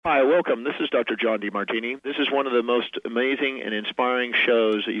Hi, welcome. This is Dr. John DeMartini. This is one of the most amazing and inspiring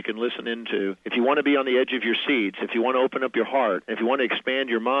shows that you can listen into. If you want to be on the edge of your seats, if you want to open up your heart, if you want to expand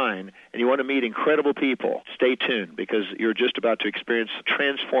your mind, and you want to meet incredible people, stay tuned because you're just about to experience a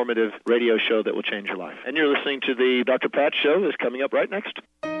transformative radio show that will change your life. And you're listening to the Dr. Pat Show that's coming up right next.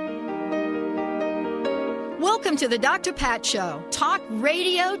 Welcome to the Dr. Pat Show. Talk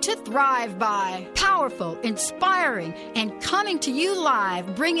radio to thrive by. Powerful, inspiring, and coming to you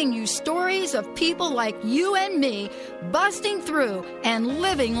live, bringing you stories of people like you and me busting through and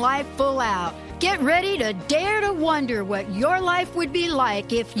living life full out. Get ready to dare to wonder what your life would be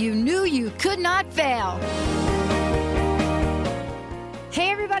like if you knew you could not fail. Hey,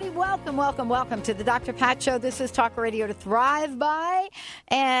 everybody, welcome to the Dr. Pat Show. This is Talk Radio to Thrive By,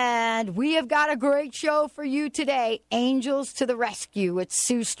 and we have got a great show for you today, Angels to the Rescue. It's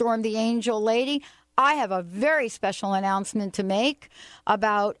Sue Storm, the Angel Lady. I have a very special announcement to make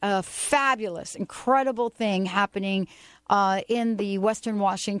about a fabulous, incredible thing happening in the Western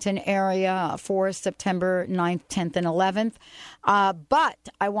Washington area for September 9th, 10th, and 11th. But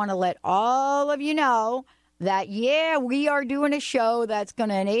I want to let all of you know that, we are doing a show that's going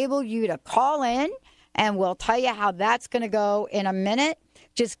to enable you to call in, and we'll tell you how that's going to go in a minute.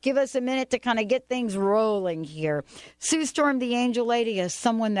 Just give us a minute to kind of get things rolling here. Sue Storm, the Angel Lady, is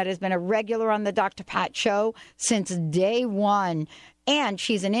someone that has been a regular on the Dr. Pat Show since day one, and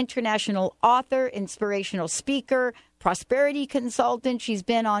she's an international author, inspirational speaker, prosperity consultant. She's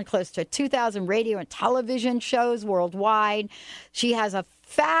been on close to 2,000 radio and television shows worldwide. She has a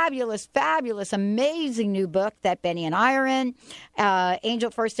fabulous, amazing new book that Benny and I are in, Angel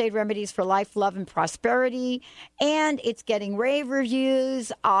First Aid Remedies for Life, Love, and Prosperity. And it's getting rave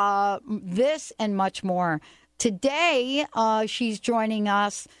reviews, this and much more. Today, she's joining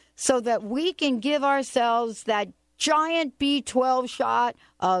us so that we can give ourselves that giant B12 shot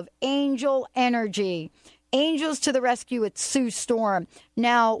of angel energy. Angels to the Rescue at Sue Storm.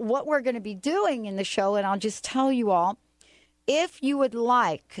 Now, what we're going to be doing in the show, and I'll just tell you all, if you would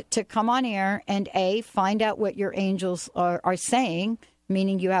like to come on air and find out what your angels are saying,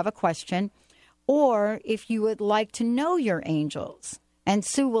 meaning you have a question, or if you would like to know your angels, and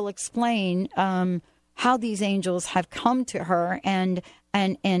Sue will explain how these angels have come to her and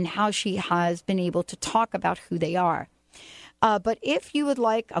how she has been able to talk about who they are. But if you would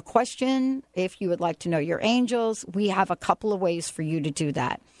like a question, if you would like to know your angels, we have a couple of ways for you to do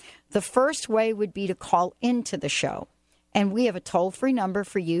that. The first way would be to call into the show. And we have a toll-free number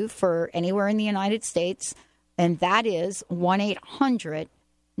for you for anywhere in the United States, and that is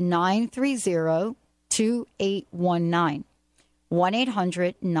 1-800-930-2819.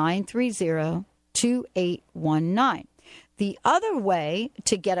 1-800-930-2819. The other way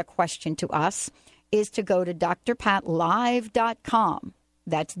to get a question to us is to go to drpatlive.com.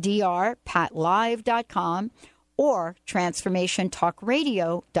 That's drpatlive.com or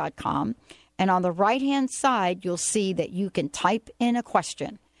transformationtalkradio.com. And on the right-hand side, you'll see that you can type in a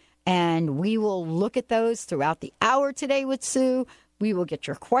question. And we will look at those throughout the hour today with Sue. We will get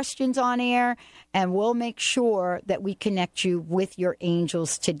your questions on air, and we'll make sure that we connect you with your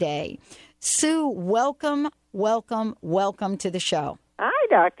angels today. Sue, welcome to the show. Hi,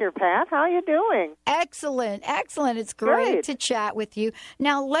 Dr. Pat. How are you doing? Excellent. It's great to chat with you.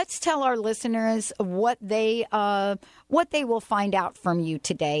 Now, let's tell our listeners what they will find out from you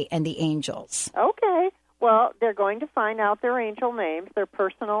today and the angels. Okay. Well, they're going to find out their angel names, their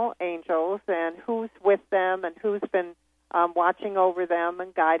personal angels, and who's with them and who's been watching over them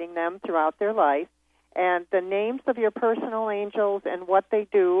and guiding them throughout their life. And the names of your personal angels and what they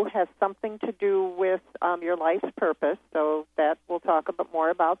do has something to do with your life's purpose, so that we'll talk a bit more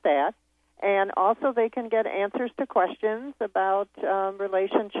about that. And also they can get answers to questions about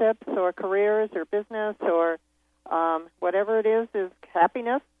relationships or careers or business or whatever it is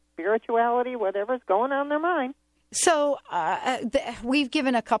happiness, spirituality, whatever's going on in their mind. So we've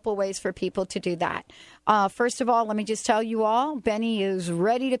given a couple ways for people to do that. First of all, let me just tell you all, Benny is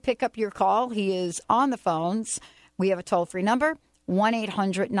ready to pick up your call. He is on the phones. We have a toll-free number,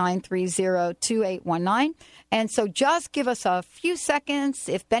 1-800-930-2819. And so just give us a few seconds.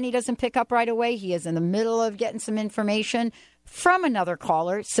 If Benny doesn't pick up right away, he is in the middle of getting some information from another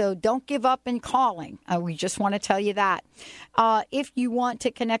caller, so don't give up in calling. We just want to tell you that. If you want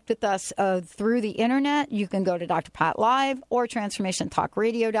to connect with us through the internet, you can go to Dr. Pat Live or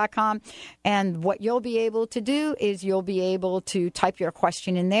TransformationTalkRadio.com, and what you'll be able to do is you'll be able to type your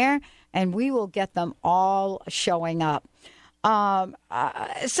question in there, and we will get them all showing up.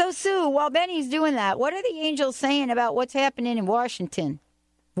 So, Sue, while Benny's doing that, what are the angels saying about what's happening in Washington?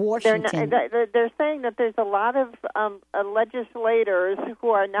 Washington. They're saying that there's a lot of legislators who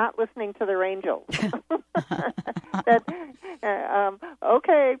are not listening to their angels.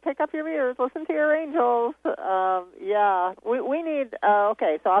 Okay, pick up your ears, listen to your angels. We need.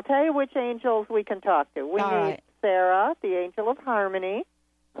 Okay, so I'll tell you which angels we can talk to. We need Sarah, the angel of harmony,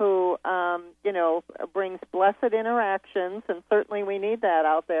 who brings blessed interactions, and certainly we need that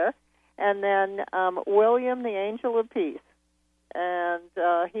out there. And then William, the angel of peace. And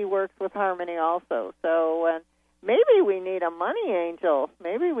he works with harmony also. So maybe we need a money angel.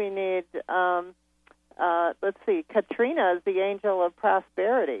 Maybe we need, Katrina is the angel of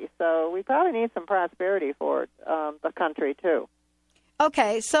prosperity. So we probably need some prosperity for the country, too.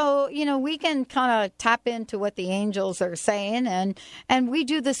 Okay, so, we can kind of tap into what the angels are saying, and we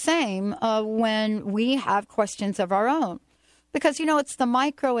do the same when we have questions of our own. Because, it's the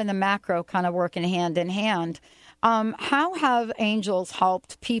micro and the macro kind of working hand in hand. How have angels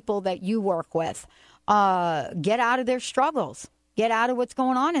helped people that you work with get out of their struggles, get out of what's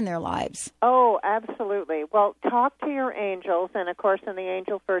going on in their lives? Oh, absolutely. Well, talk to your angels. And, of course, in the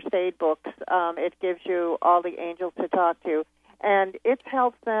Angel First Aid books, it gives you all the angels to talk to. And it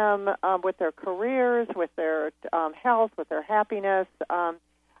helps them with their careers, with their health, with their happiness.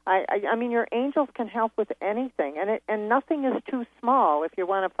 I mean, your angels can help with anything, and nothing is too small. If you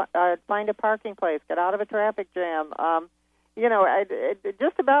want to find a parking place, get out of a traffic jam,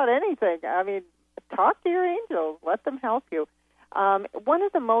 just about anything. I mean, talk to your angels. Let them help you. One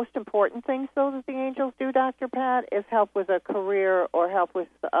of the most important things, though, that the angels do, Dr. Pat, is help with a career or help with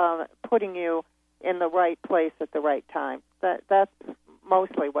putting you in the right place at the right time. That's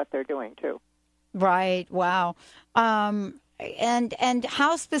mostly what they're doing, too. Right. Wow. And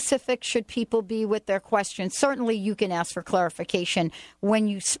how specific should people be with their questions? Certainly you can ask for clarification when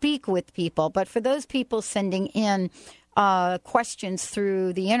you speak with people, but for those people sending in questions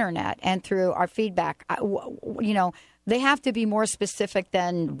through the internet and through our feedback, they have to be more specific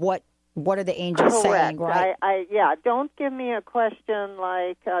than what are the angels saying, right? Don't give me a question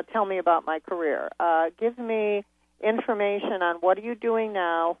like, tell me about my career. Give me information on what are you doing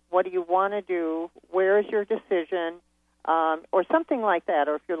now, what do you want to do, where is your decision, or something like that.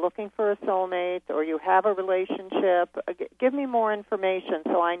 Or if you're looking for a soulmate or you have a relationship, give me more information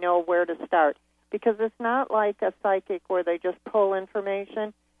so I know where to start. Because it's not like a psychic where they just pull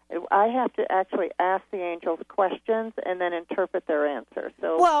information. I have to actually ask the angels questions and then interpret their answers.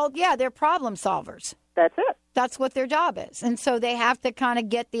 So, they're problem solvers. That's it. That's what their job is. And so they have to kind of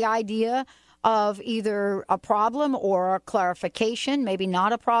get the idea of either a problem or a clarification, maybe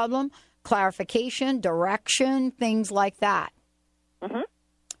not a problem, clarification, direction, things like that,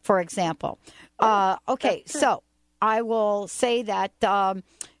 for example. So I will say that,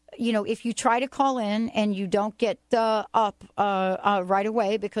 if you try to call in and you don't get up right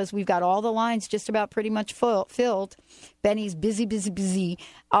away, because we've got all the lines just about pretty much filled, Benny's busy,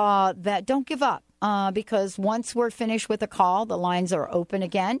 that don't give up, because once we're finished with a call, the lines are open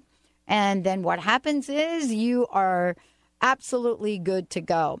again. And then what happens is you are absolutely good to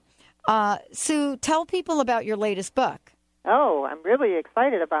go. Sue, tell people about your latest book. Oh, I'm really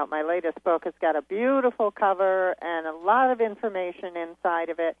excited about my latest book. It's got a beautiful cover and a lot of information inside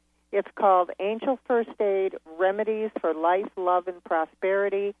of it. It's called Angel First Aid, Remedies for Life, Love, and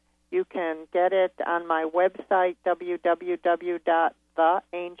Prosperity. You can get it on my website,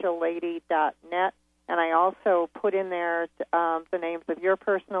 www.theangellady.net. And I also put in there the names of your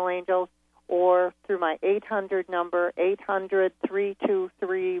personal angels, or through my 800 number,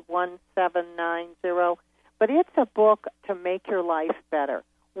 800-323-1790. But it's a book to make your life better.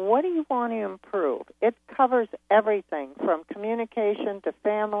 What do you want to improve? It covers everything from communication to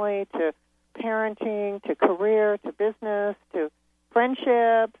family to parenting to career to business to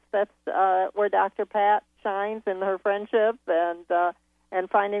friendships. That's where Dr. Pat shines in her friendship and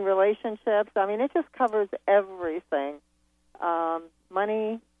finding relationships. I mean, it just covers everything.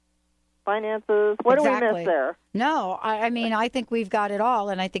 Money, finances. What do we miss there? No, I think we've got it all,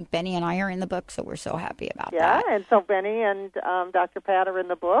 and I think Benny and I are in the book, so we're so happy about that. Yeah, and so Benny and Dr. Pat are in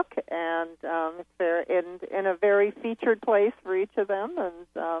the book, and it's there in a very featured place for each of them. And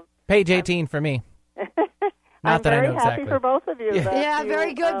page 18 for me. I'm very happy for both of you. Yeah,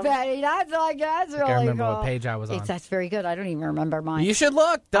 very good, Betty. That's really cool. I remember what page I was on. That's very good. I don't even remember mine. You should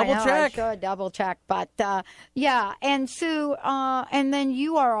look. Double check. I should double check. But, and Sue, and then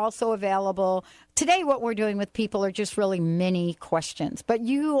you are also available. Today what we're doing with people are just really mini questions. But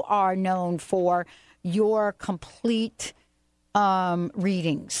you are known for your complete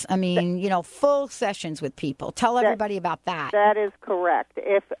readings. I mean, full sessions with people. Tell everybody about that. That is correct.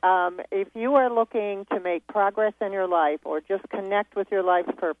 If you are looking to make progress in your life, or just connect with your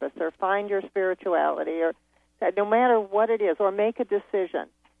life's purpose, or find your spirituality, or no matter what it is, or make a decision,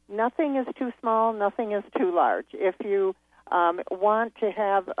 nothing is too small, nothing is too large. If you want to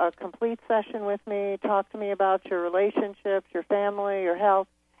have a complete session with me, talk to me about your relationships, your family, your health,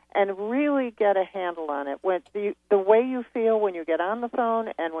 and really get a handle on it. When the way you feel when you get on the phone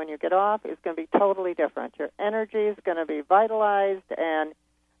and when you get off is going to be totally different. Your energy is going to be vitalized, and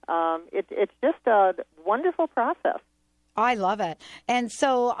it's just a wonderful process. I love it. And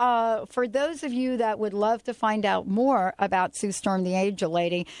so for those of you that would love to find out more about Sue Storm, the Angel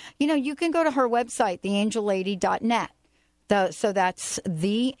Lady, you can go to her website, theangellady.net. So that's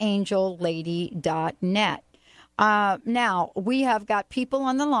theangellady.net. Now, we have got people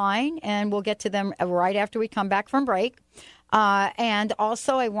on the line, and we'll get to them right after we come back from break. And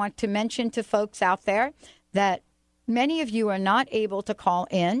also, I want to mention to folks out there that many of you are not able to call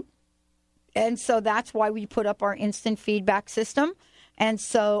in. And so that's why we put up our instant feedback system. And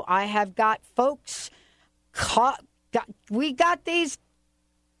so I have got folks, we got these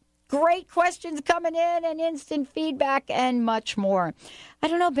great questions coming in, and instant feedback, and much more. I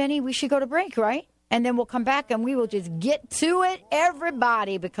don't know, Benny, we should go to break, right? And then we'll come back and we will just get to it,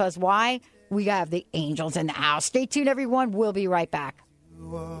 everybody, because why? We have the angels in the house. Stay tuned, everyone. We'll be right back.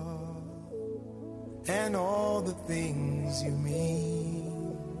 And all the things you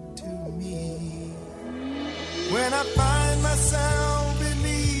mean to me. When I find myself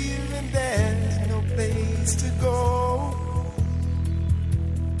believing there's no place to go.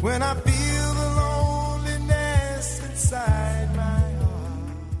 When I feel the loneliness inside my heart.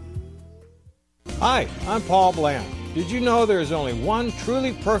 Hi, I'm Paul Bland. Did you know there is only one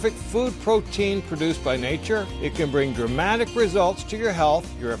truly perfect food protein produced by nature? It can bring dramatic results to your health,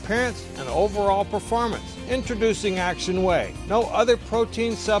 your appearance, and overall performance. Introducing Action Whey. No other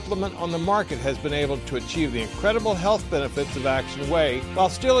protein supplement on the market has been able to achieve the incredible health benefits of Action Whey while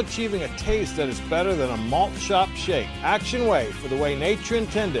still achieving a taste that is better than a malt shop shake. Action Whey, for the way nature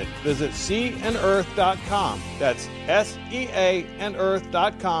intended. Visit seaandearth.com. That's SEA and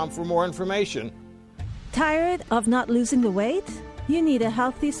earth.com for more information. Tired of not losing the weight? You need a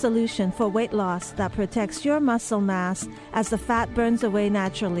healthy solution for weight loss that protects your muscle mass as the fat burns away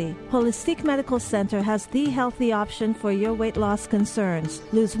naturally. Holistic Medical Center has the healthy option for your weight loss concerns.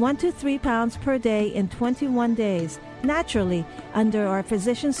 Lose 1 to 3 pounds per day in 21 days, naturally, under our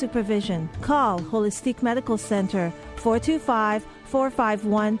physician supervision. Call Holistic Medical Center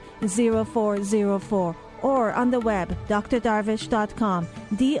 425-451-0404. or on the web, drdarvish.com,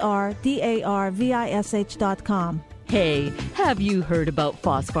 drdarvish.com. Hey, have you heard about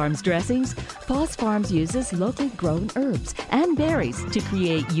Foss Farms dressings? Foss Farms uses locally grown herbs and berries to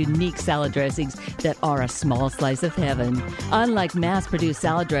create unique salad dressings that are a small slice of heaven. Unlike mass-produced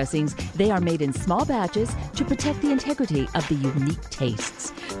salad dressings, they are made in small batches to protect the integrity of the unique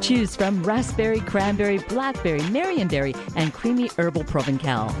tastes. Choose from raspberry, cranberry, blackberry, marionberry, and creamy herbal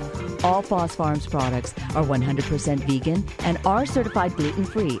Provencal. All Foss Farms products are 100% vegan and are certified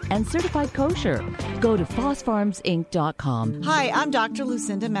gluten-free and certified kosher. Go to fossfarmsinc.com. Hi, I'm Dr.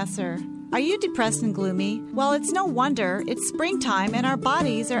 Lucinda Messer. Are you depressed and gloomy? Well, it's no wonder. It's springtime and our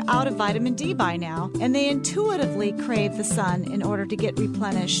bodies are out of vitamin D by now, and they intuitively crave the sun in order to get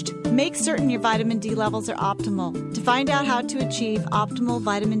replenished. Make certain your vitamin D levels are optimal. To find out how to achieve optimal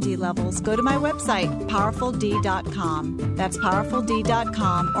vitamin D levels, go to my website, powerfuld.com. That's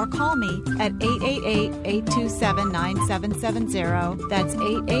powerfuld.com, or call me at 888-827-9770. That's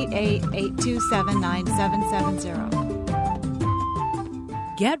 888-827-9770.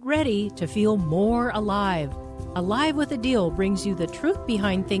 Get ready to feel more alive. Alive with a Deal brings you the truth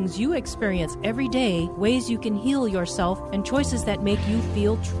behind things you experience every day, ways you can heal yourself, and choices that make you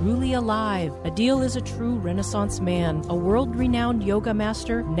feel truly alive. A Deal is a true Renaissance man, a world-renowned yoga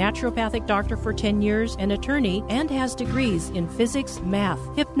master, naturopathic doctor for 10 years, an attorney, and has degrees in physics, math,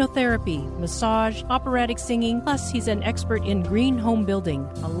 hypnotherapy, massage, operatic singing, plus he's an expert in green home building.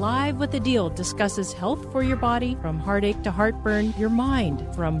 Alive with a Deal discusses health for your body, from heartache to heartburn, your mind,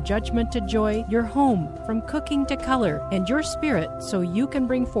 from judgment to joy, your home, from cooking to color, and your spirit, so you can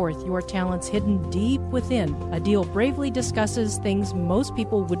bring forth your talents hidden deep within. A Deal bravely discusses things most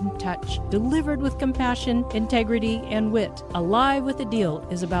people wouldn't touch, delivered with compassion, integrity, and wit. Alive with a Deal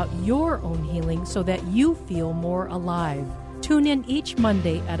is about your own healing so that you feel more alive. Tune in each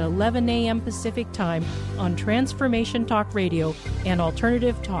Monday at 11 a.m. Pacific Time on Transformation Talk Radio and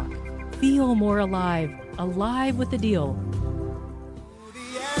Alternative Talk. Feel more alive. Alive with a Deal.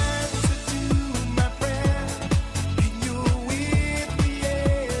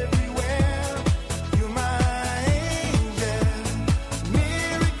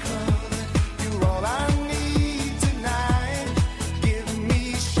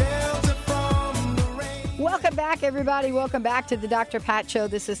 back, everybody. Welcome back to the Dr. Pat Show.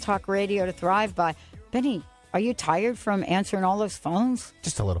 This is Talk Radio to Thrive By. Benny, are you tired from answering all those phones?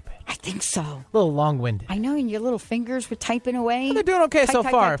 Just a little bit. I think so. A little long-winded. I know, and your little fingers were typing away. Well, they're doing okay so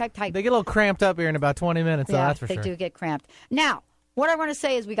far. Type. They get a little cramped up here in about 20 minutes, so that's for sure. They do get cramped. Now, what I want to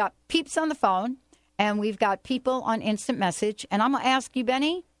say is we got peeps on the phone, and we've got people on instant message. And I'm going to ask you,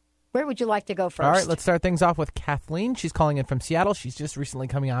 Benny, where would you like to go first? All right, let's start things off with Kathleen. She's calling in from Seattle. She's just recently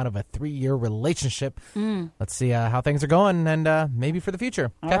coming out of a 3-year relationship. Let's see how things are going and maybe for the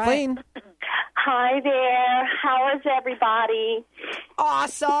future. All Kathleen. Right. Hi there. How is everybody?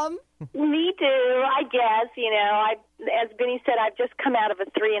 Awesome. Me too, I guess. You know, as Benny said, I've just come out of a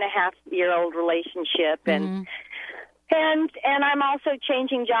 3.5-year-old relationship, and I'm also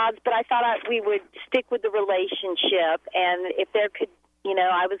changing jobs, but I thought we would stick with the relationship, and if there could, you know,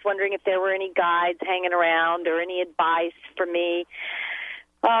 I was wondering if there were any guides hanging around or any advice for me.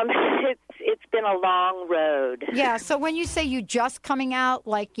 It's been a long road. Yeah, so when you say you just coming out,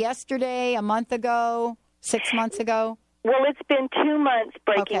 like yesterday, a month ago, 6 months ago? Well, it's been 2 months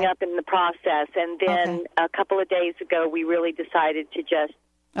breaking up in the process, and then a couple of days ago we really decided to just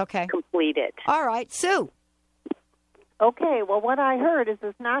complete it. All right, Sue. Okay, well, what I heard is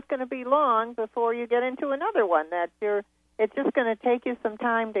it's not going to be long before you get into another one. It's just going to take you some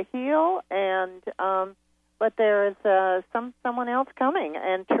time to heal, and but there is someone else coming,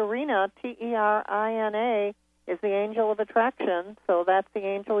 and Terina, Terina, is the angel of attraction, so that's the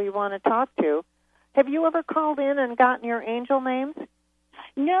angel you want to talk to. Have you ever called in and gotten your angel names?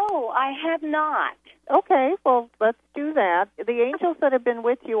 No, I have not. Okay, well, let's do that. The angels that have been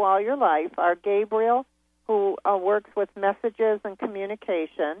with you all your life are Gabriel, who works with messages and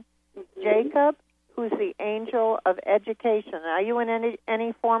communication, Jacob, who's the angel of education. Are you in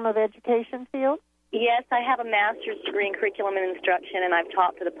any form of education field? Yes, I have a master's degree in curriculum and instruction, and I've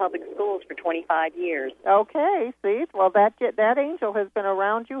taught for the public schools for 25 years. Okay, see? Well, that angel has been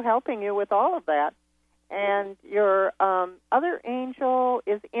around you, helping you with all of that. And your other angel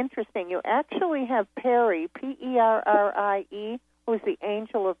is interesting. You actually have Perry, P-E-R-R-I-E, who's the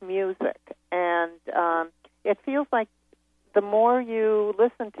angel of music. And it feels like the more you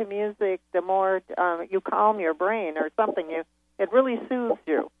listen to music, the more you calm your brain or something. It really soothes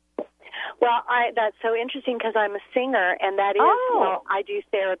you. Well, that's so interesting because I'm a singer, and that is, well, I do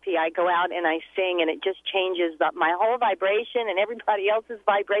therapy. I go out and I sing, and it just changes my whole vibration and everybody else's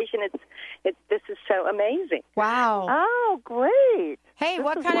vibration. This is so amazing. Wow. Oh, great. Hey,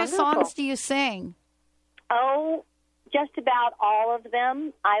 what kind of songs do you sing? Oh, just about all of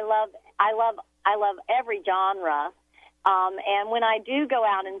them. I love every genre. And when I do go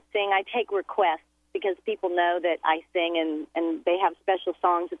out and sing, I take requests, because people know that I sing, and they have special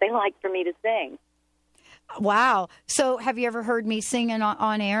songs that they like for me to sing. Wow. So have you ever heard me singing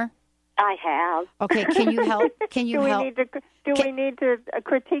on air? I have. Okay, can you help? Can you help? Do we need to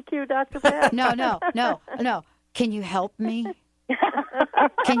critique you, Dr. Pat? No. Can you help me?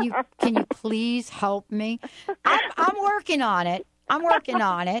 Can you please help me? I'm working on it.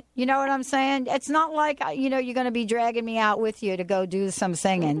 You know what I'm saying? It's not like, you're going to be dragging me out with you to go do some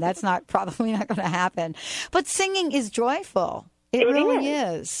singing. That's probably not going to happen. But singing is joyful. It really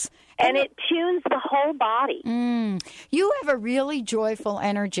is. And it tunes the whole body. You have a really joyful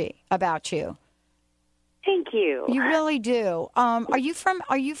energy about you. Thank you. You really do. Are you from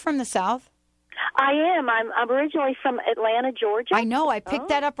the South? I am. I'm originally from Atlanta, Georgia. I know. I picked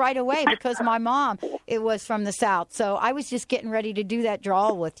that up right away because my mom, it was from the South. So I was just getting ready to do that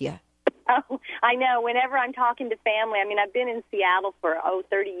drawl with you. Oh, I know. Whenever I'm talking to family, I mean, I've been in Seattle for,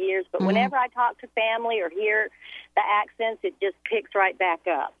 30 years, but whenever I talk to family or hear the accents, it just picks right back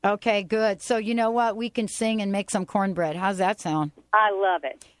up. Okay, good. So you know what? We can sing and make some cornbread. How's that sound? I love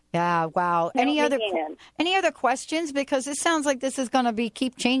it. Yeah, wow. Any other questions? Because it sounds like this is going to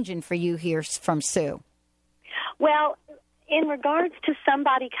keep changing for you here from Sue. Well, in regards to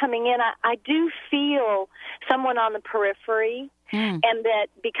somebody coming in, I do feel someone on the periphery, and that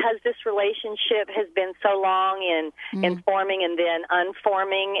because this relationship has been so long in forming and then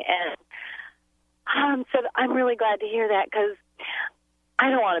unforming, and so I'm really glad to hear that, because I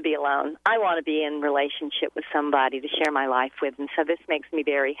don't want to be alone. I want to be in relationship with somebody to share my life with, and so this makes me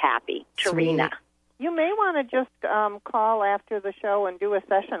very happy. Terina. You may want to just call after the show and do a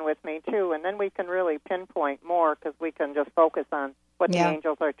session with me, too, and then we can really pinpoint more, because we can just focus on what the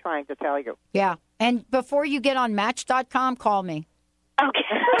angels are trying to tell you. Yeah, and before you get on Match.com, call me. Okay,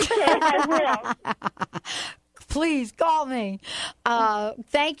 I will. Please call me.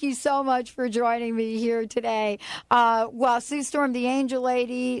 Thank you so much for joining me here today. Well, Sue Storm, the angel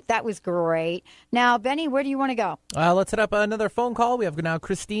lady, that was great. Now, Benny, where do you want to go? Let's set up another phone call. We have now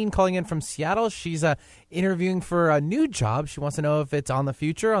Christine calling in from Seattle. She's interviewing for a new job. She wants to know if it's on the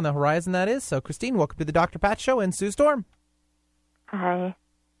future, on the horizon, that is. So, Christine, welcome to the Dr. Pat Show and Sue Storm. Hi.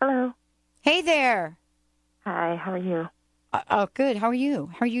 Hello. Hey there. Hi, how are you? Good. How are you?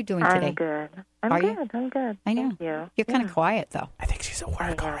 How are you doing today? I'm good. I'm good. I know. Thank you. You're kind of quiet, though. I think she's at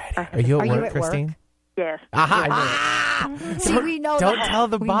work already. Are you at work, Christine? Yes. Aha! See, we know Don't that. tell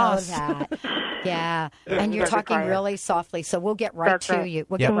the We boss. know that. Yeah, and you're Yes, talking quiet. really softly, so we'll get right That's to right. you.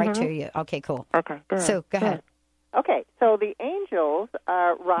 We'll Yep. get right to you. Okay, cool. Okay, good. So, go ahead. Okay, so the angels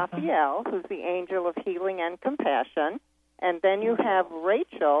are Raphael, who's the angel of healing and compassion, and then you have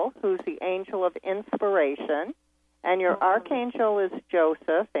Rachel, who's the angel of inspiration, and your archangel is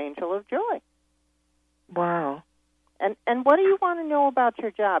Joseph, angel of joy. Wow. And what do you want to know about your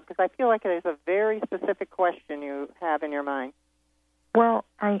job? Because I feel like there's a very specific question you have in your mind. Well,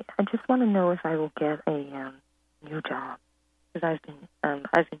 I just want to know if I will get a new job, because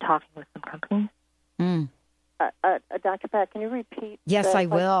I've been talking with some companies. Dr. Pat, can you repeat? Yes, that I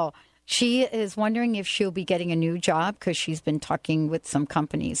question? will. She is wondering if she'll be getting a new job because she's been talking with some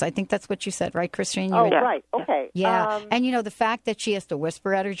companies. I think that's what you said, right, Christine? Oh, right. Okay. Yeah. And, you know, the fact that she has to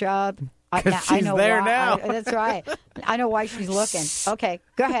whisper at her job. I she's know there why. now. That's right. I know why she's looking. Okay.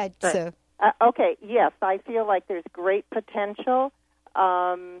 Go ahead, Sue. Okay, yes, I feel like there's great potential.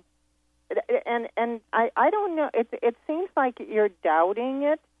 And I don't know. It seems like you're doubting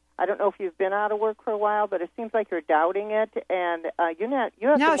it. I don't know if you've been out of work for a while, but it seems like you're doubting it, and you have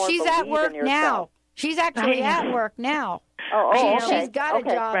No, to more she's believe at work in yourself. now. She's actually at work now. Okay. She's got a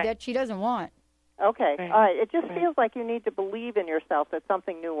job Right. that she doesn't want. Okay, Right. all right. It just feels like you need to believe in yourself that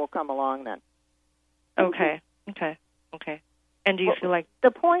something new will come along then. Okay. And do you feel like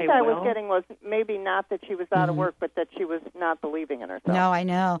The point they I was will? getting was maybe not that she was out of work, but that she was not believing in herself. No, I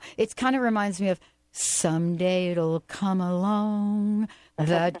know. It kind of reminds me of someday it'll come along,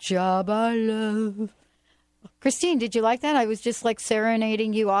 that job I love. Christine, did you like that? I was just like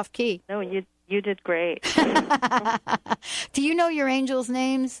serenading you off key. No, you did great. Do you know your angels'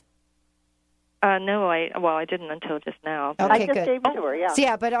 names? No, I didn't until just now. Okay, I just good. gave it to her, yeah. So,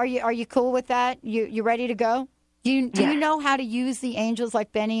 yeah, but are you cool with that? You ready to go? Do you know how to use the angels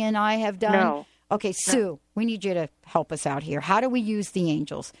like Benny and I have done? No. Okay, Sue, we need you to help us out here. How do we use the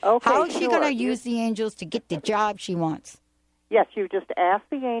angels? Okay, How is she going to sure. use the angels to get the job she wants? Yes, you just ask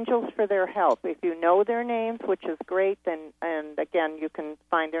the angels for their help. If you know their names, which is great, and again, you can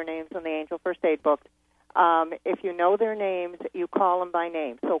find their names in the Angel First Aid book. If you know their names, you call them by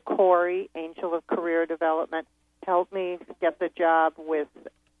name. So Corey, Angel of Career Development, help me get the job with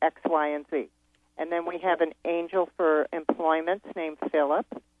X, Y, and Z. And then we have an angel for employment named Philip.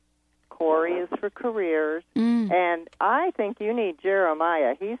 Corey is for careers. And I think you need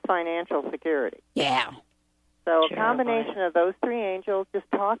Jeremiah. He's financial security. Yeah. So a combination of those three angels, just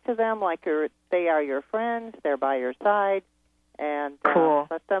talk to them like they are your friends, they're by your side, and Cool.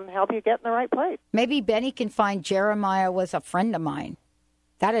 let them help you get in the right place. Maybe Benny can find Jeremiah was a friend of mine.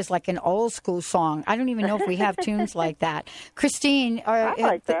 That is like an old school song. I don't even know if we have tunes like that. Christine, I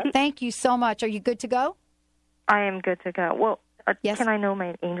like that. Thank you so much. Are you good to go? I am good to go. Well, Yes. can I know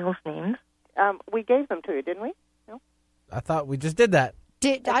my angels' names? We gave them to you, didn't we? No? I thought we just did that.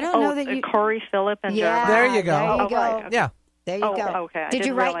 I don't know that you. Corey, Philip, and Yeah, Jeremiah. There you go. There you Oh, go. right, okay. Yeah. There you Oh, go. okay. I Did you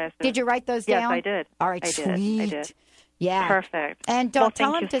didn't write? realize that. Did you write those Yes, down? I did. All right, I sweet. did. Yeah, Perfect. And Well,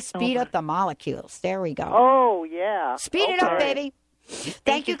 tell thank him you to so speed up much. the molecules. There we go. Oh, yeah. Speed it up, Okay. baby.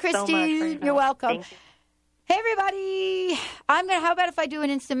 Thank you, you so much for Christine. your You're help. welcome. Thank you. Hey, everybody. How about if I do an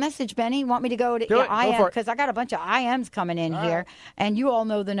instant message, Benny? You want me to go to Do it. Go IM? for it. Because I got a bunch of IMs coming in here, and you all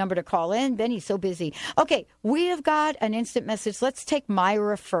know the number to call in. Benny's so busy. Okay, we have got an instant message. Let's take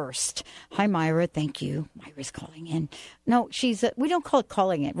Myra first. Hi, Myra. Thank you. Myra's calling in. No, we don't call it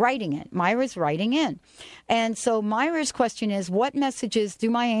calling in, writing in. Myra's writing in. And so Myra's question is, what messages do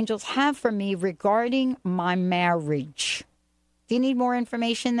my angels have for me regarding my marriage? Do you need more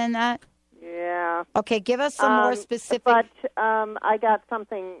information than that? Yeah. Okay, give us some more specific. But I got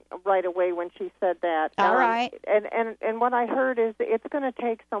something right away when she said that. All right. And what I heard is it's going to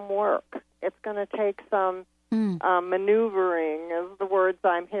take some work. It's going to take some maneuvering, is the words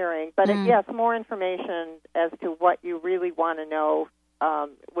I'm hearing. But yes, more information as to what you really want to know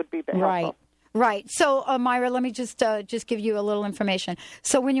would be helpful. Right. So, Myra, let me just give you a little information.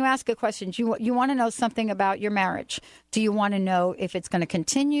 So when you ask a question, you want to know something about your marriage. Do you want to know if it's going to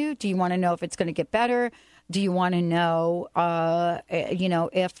continue? Do you want to know if it's going to get better? Do you want to know,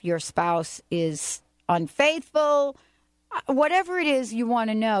 if your spouse is unfaithful, whatever it is you want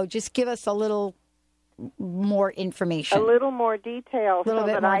to know, just give us a little more information. A little more detail so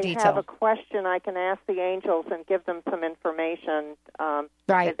that I detail. have a question I can ask the angels and give them some information.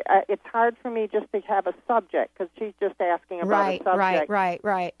 Right. It's hard for me just to have a subject because she's just asking about a subject.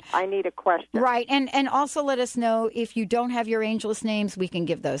 Right. I need a question. Right. And also let us know if you don't have your angels' names, we can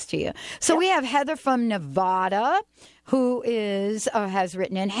give those to you. So we have Heather from Nevada who has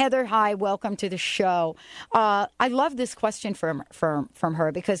written in. Heather, hi, welcome to the show. I love this question from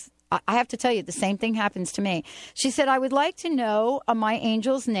her because I have to tell you, the same thing happens to me. She said, I would like to know my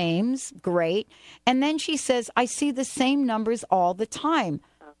angels' names. Great. And then she says, I see the same numbers all the time.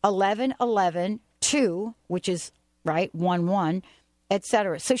 11, 11, 2, which is, 1, 1,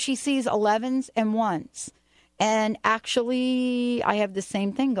 etc. So she sees 11s and 1s. And actually, I have the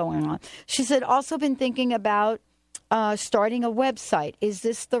same thing going on. She said, also been thinking about starting a website. Is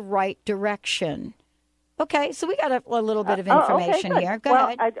this the right direction? Okay, so we got a little bit of information here. Go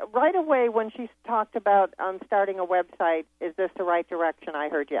ahead. Right away when she talked about starting a website, is this the right direction? I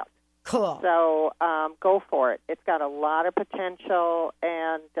heard yes. Cool. So go for it. It's got a lot of potential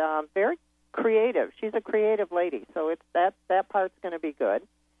and very creative. She's a creative lady, so it's that part's going to be good.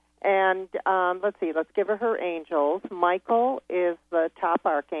 And let's see, let's give her angels. Michael is the top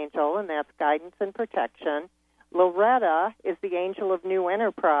archangel, and that's guidance and protection. Loretta is the angel of new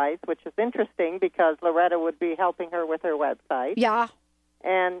enterprise, which is interesting because Loretta would be helping her with her website. Yeah.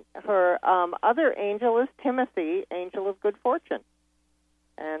 And her other angel is Timothy, angel of good fortune.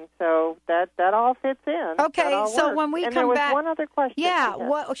 And so that all fits in. Okay, so works. when we and come there was back, one other question. Yeah,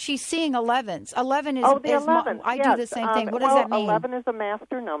 she's seeing 11s. 11 is the 11. I do the same thing. What does that mean? 11 is a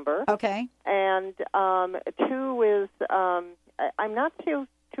master number. Okay. And 2 is I'm not too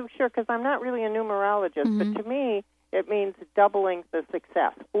sure because I'm not really a numerologist, but to me it means doubling the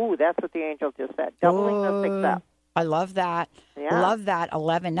success. Ooh, that's what the angel just said. Doubling the success. I love that. Yeah. Love that.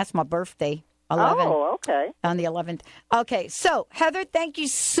 11. That's my birthday. 11. Oh, okay. On the 11th. Okay, so Heather, thank you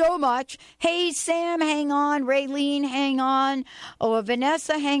so much. Hey, Sam, hang on. Raylene, hang on. Oh,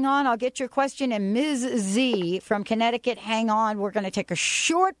 Vanessa, hang on. I'll get your question. And Ms. Z from Connecticut, hang on. We're going to take a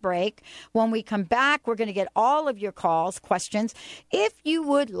short break. When we come back, we're going to get all of your calls, questions. If you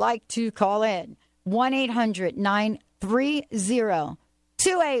would like to call in,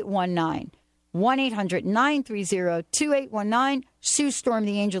 1-800-930-2819. 1-800-930-2819. Sue Storm,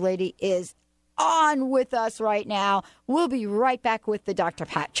 the Angel Lady, is on with us right now. We'll be right back with the Dr.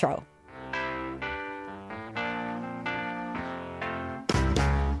 Pat Show.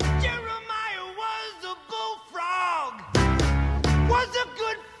 Jeremiah was a bullfrog, was a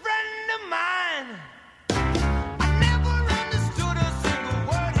good friend of mine. I never understood a single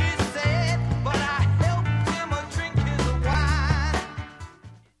word he said, but I helped him drink his wine.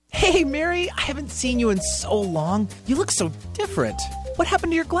 Hey, Mary, I haven't seen you in so long. You look so different. What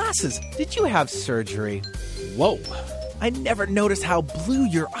happened to your glasses? Did you have surgery? Whoa, I never noticed how blue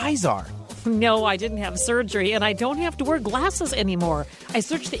your eyes are. No, I didn't have surgery, and I don't have to wear glasses anymore. I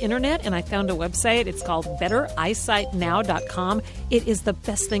searched the internet, and I found a website. It's called BetterEyesightNow.com. It is the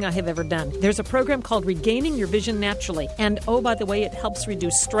best thing I have ever done. There's a program called Regaining Your Vision Naturally. And, oh, by the way, it helps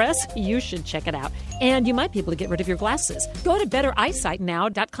reduce stress. You should check it out. And you might be able to get rid of your glasses. Go to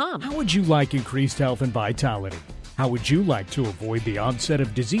BetterEyesightNow.com. How would you like increased health and vitality? How would you like to avoid the onset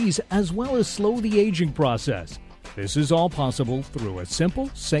of disease as well as slow the aging process? This is all possible through a simple,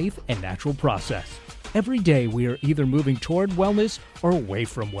 safe, and natural process. Every day we are either moving toward wellness or away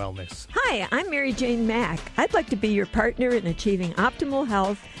from wellness. Hi, I'm Mary Jane Mack. I'd like to be your partner in achieving optimal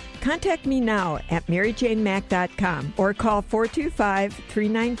health. Contact me now at MaryJaneMack.com or call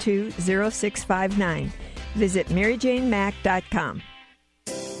 425-392-0659. Visit MaryJaneMack.com.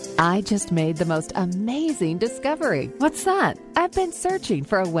 I just made the most amazing discovery. What's that? I've been searching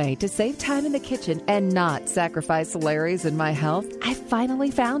for a way to save time in the kitchen and not sacrifice calories in my health. I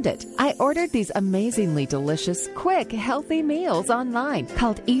finally found it. I ordered these amazingly delicious, quick, healthy meals online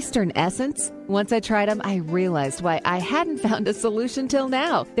called Eastern Essence. Once I tried them, I realized why I hadn't found a solution till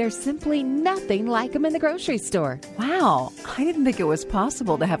now. There's simply nothing like them in the grocery store. Wow, I didn't think it was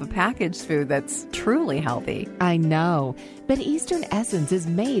possible to have a packaged food that's truly healthy. I know, but Eastern Essence is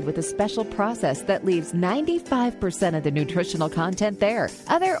made with a special process that leaves 95% of the nutritional content there.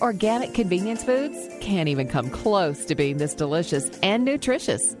 Other organic convenience foods can't even come close to being this delicious and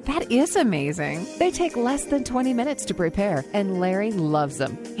nutritious. That is amazing. They take less than 20 minutes to prepare, and Larry loves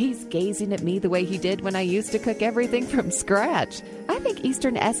them. He's gazing at me the way he did when I used to cook everything from scratch. I think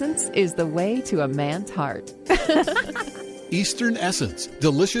Eastern Essence is the way to a man's heart. Eastern Essence,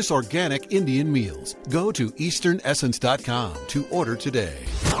 delicious organic Indian meals. Go to easternessence.com to order today.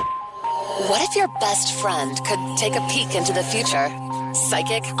 What if your best friend could take a peek into the future?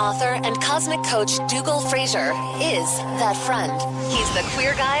 Psychic, author, and cosmic coach Dougal Fraser is that friend. He's the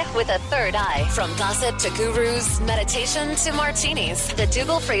queer guy with a third eye. From gossip to gurus, meditation to martinis, the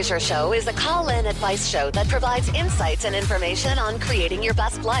Dougal Fraser Show is a call-in advice show that provides insights and information on creating your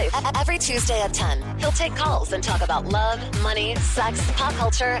best life. Every Tuesday at 10, he'll take calls and talk about love, money, sex, pop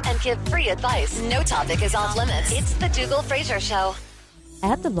culture, and give free advice. No topic is off limits. It's the Dougal Fraser Show.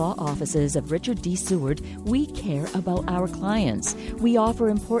 At the law offices of Richard D. Seward, we care about our clients. We offer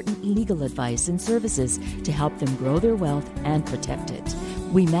important legal advice and services to help them grow their wealth and protect it.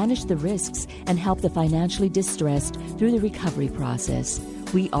 We manage the risks and help the financially distressed through the recovery process.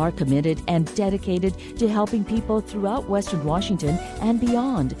 We are committed and dedicated to helping people throughout Western Washington and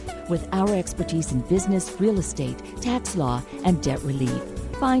beyond with our expertise in business, real estate, tax law, and debt relief.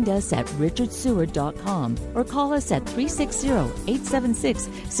 Find us at richardseward.com or call us at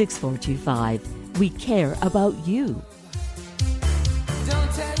 360-876-6425. We care about you.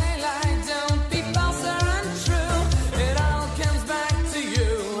 Don't tell a lie, don't be false or untrue. It all comes back to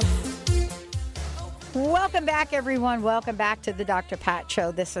you. Welcome back, everyone. Welcome back to the Dr. Pat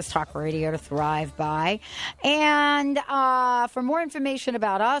Show. This is Talk Radio to Thrive By. And for more information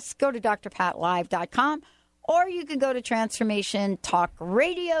about us, go to drpatlive.com. Or you can go to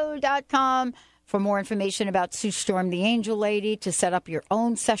transformationtalkradio.com for more information about Sue Storm, the Angel Lady, to set up your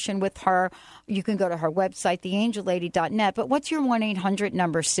own session with her. You can go to her website, theangellady.net. But what's your 1-800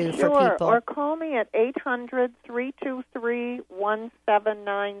 number, Sue, for people? Or call me at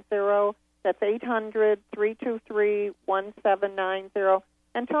 800-323-1790. That's 800-323-1790.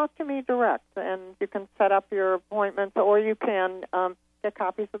 And talk to me direct. And you can set up your appointments, or you can get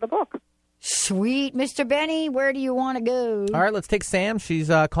copies of the book. Sweet. Mr. Benny, where do you want to go? All right, let's take Sam. She's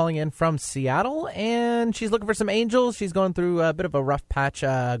calling in from Seattle, and she's looking for some angels. She's going through a bit of a rough patch,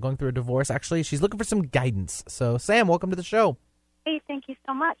 going through a divorce, actually. She's looking for some guidance. So, Sam, welcome to the show. Hey, thank you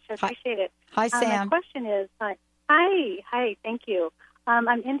so much. I appreciate it. Hi, Sam. My question is, hi, thank you. I'm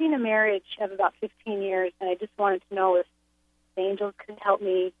ending a marriage of about 15 years, and I just wanted to know if the angels could help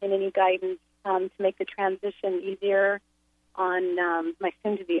me in any guidance to make the transition easier on my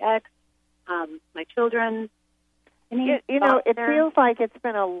soon-to-be ex. My children. It feels like it's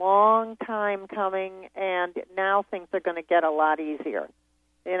been a long time coming, and now things are going to get a lot easier.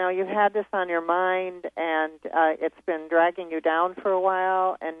 You know, you've had this on your mind, and it's been dragging you down for a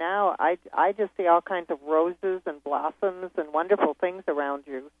while, and now I just see all kinds of roses and blossoms and wonderful things around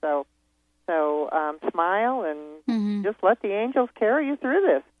you. So smile and just let the angels carry you through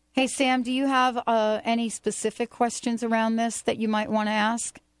this. Hey, Sam, do you have any specific questions around this that you might want to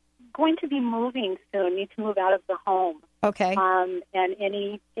ask? Going to be moving soon. Need to move out of the home. Okay. And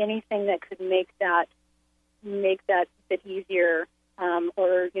anything that could make that a bit easier,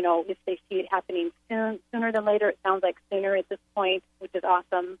 or if they see it happening sooner than later. It sounds like sooner at this point, which is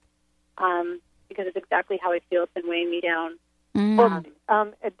awesome, because it's exactly how I feel. It's been weighing me down. Well,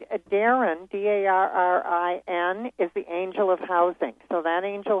 Darren, D-A-R-R-I-N, is the angel of housing. So that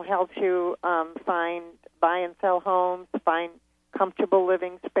angel helps you buy and sell homes, find comfortable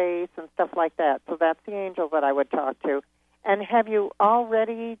living space and stuff like that. So that's the angel that I would talk to. And have you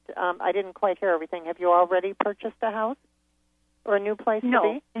already, I didn't quite hear everything, have you already purchased a house or a new place to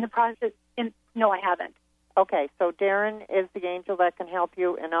be? In the process, no, I haven't. Okay, so Darren is the angel that can help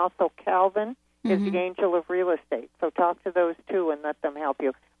you, and also Calvin is the angel of real estate. So talk to those two and let them help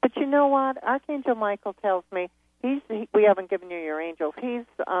you. But you know what? Archangel Michael tells me we haven't given you your angels. He's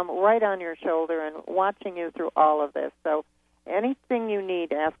right on your shoulder and watching you through all of this. So anything you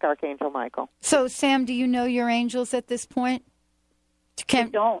need, ask Archangel Michael. So, Sam, do you know your angels at this point? I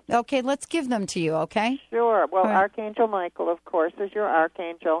don't. Okay, let's give them to you, okay? Sure. Well, right. Archangel Michael, of course, is your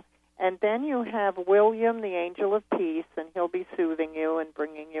archangel. And then you have William, the angel of peace, and he'll be soothing you and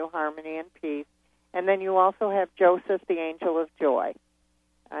bringing you harmony and peace. And then you also have Joseph, the angel of joy.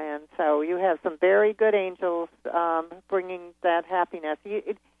 And so you have some very good angels bringing that happiness.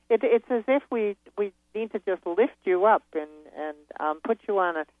 It's as if we need to just lift you up and put you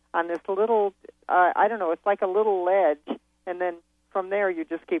on this little, I don't know, it's like a little ledge, and then from there you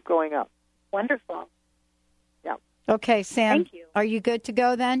just keep going up. Wonderful. Yeah. Okay, Sam. Thank you. Are you good to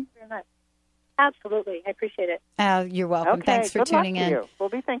go then? Very much. Absolutely. I appreciate it. You're welcome. Okay, Thanks for good tuning luck to in. you. We'll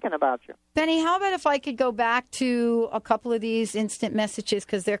be thinking about you. Benny, how about if I could go back to a couple of these instant messages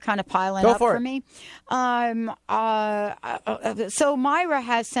because they're kind of piling up for me. So Myra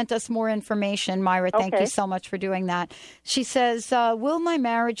has sent us more information. Myra, thank you so much for doing that. She says, will my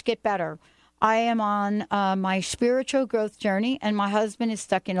marriage get better? I am on my spiritual growth journey, and my husband is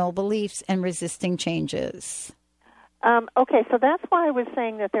stuck in old beliefs and resisting changes. Okay, so that's why I was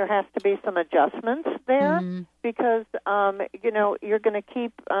saying that there has to be some adjustments there because, you're going to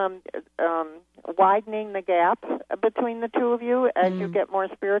keep widening the gap between the two of you as you get more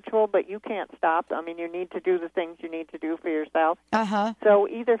spiritual, but you can't stop. I mean, you need to do the things you need to do for yourself. Uh-huh. So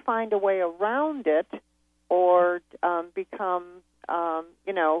either find a way around it or become, or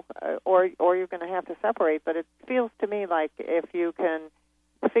you're going to have to separate. But it feels to me like if you can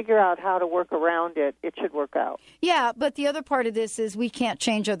figure out how to work around it, it should work out. Yeah, but the other part of this is we can't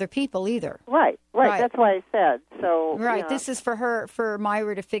change other people either. Right. That's why I said. So right. This is for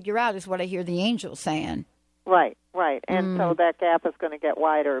Myra to figure out, is what I hear the angels saying. Right. And so that gap is going to get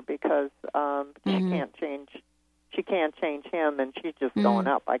wider because she can't change him, and she's just going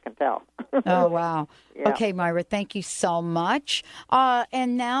up, I can tell. Oh, wow. Yeah. Okay, Myra, thank you so much.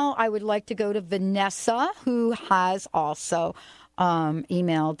 And now I would like to go to Vanessa, who has also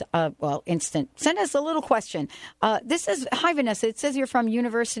emailed, send us a little question. Hi, Vanessa. It says you're from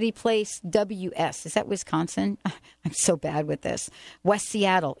University Place, WS. Is that Wisconsin? I'm so bad with this. West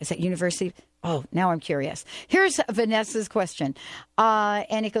Seattle. Is that University? Oh, now I'm curious. Here's Vanessa's question.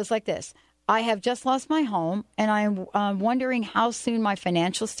 And it goes like this. I have just lost my home, and I'm wondering how soon my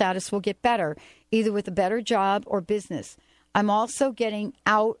financial status will get better, either with a better job or business. I'm also getting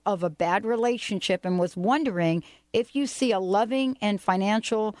out of a bad relationship and was wondering if you see a loving and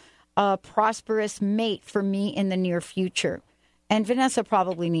financial, prosperous mate for me in the near future. And Vanessa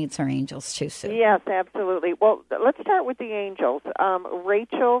probably needs her angels too, Sue. Yes, absolutely. Well, let's start with the angels.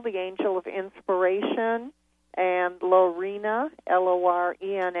 Rachel, the angel of inspiration, and Lorena,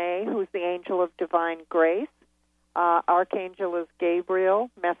 Lorena, who's the angel of divine grace. Archangel is Gabriel,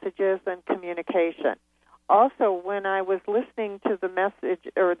 messages and communication. Also, when I was listening to the message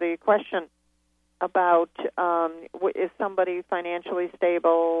or the question about is somebody financially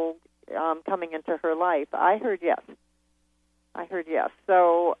stable coming into her life, I heard yes.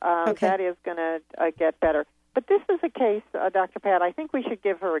 So that is going to get better. But this is a case, Dr. Pat, I think we should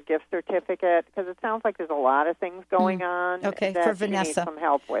give her a gift certificate because it sounds like there's a lot of things going on that for Vanessa. She needs some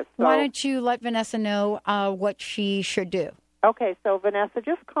help with. So, why don't you let Vanessa know what she should do? Okay, so Vanessa,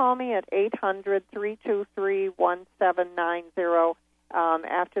 just call me at 800-323-1790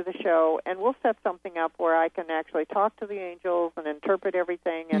 after the show, and we'll set something up where I can actually talk to the angels and interpret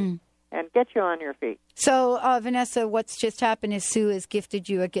everything and get you on your feet. So, Vanessa, what's just happened is Sue has gifted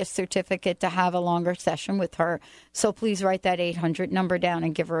you a gift certificate to have a longer session with her. So please write that 800 number down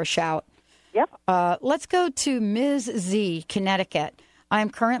and give her a shout. Yep. Let's go to Ms. Z, Connecticut. I am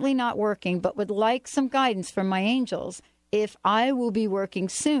currently not working, but would like some guidance from my angels if I will be working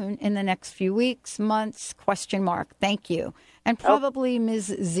soon in the next few weeks, months, ? Thank you. And probably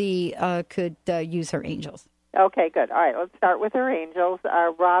Ms. Z could use her angels. Okay, good. All right, let's start with her angels.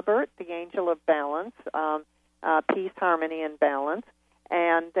 Robert, the angel of balance, peace, harmony, and balance.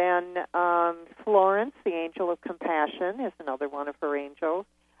 And then Florence, the angel of compassion, is another one of her angels.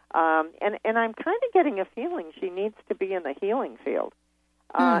 And I'm kind of getting a feeling she needs to be in the healing field.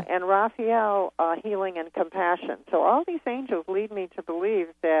 And Raphael, healing and compassion. So all these angels lead me to believe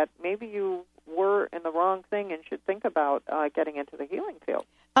that maybe you were in the wrong thing and should think about getting into the healing field.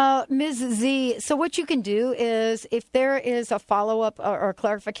 Ms. Z, so what you can do is if there is a follow-up or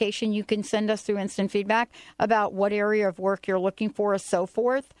clarification, you can send us through instant feedback about what area of work you're looking for or so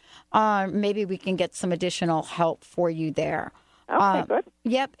forth. Maybe we can get some additional help for you there. Okay, good.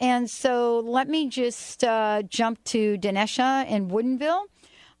 Yep, and so let me just jump to Dinesha in Woodinville.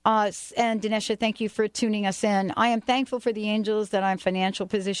 And Dinesha, thank you for tuning us in. I am thankful for the angels that I'm in financial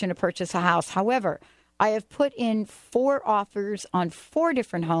position to purchase a house. However, I have put in 4 offers on 4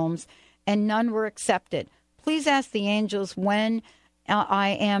 different homes, and none were accepted. Please ask the angels when I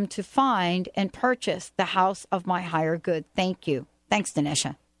am to find and purchase the house of my higher good. Thank you. Thanks,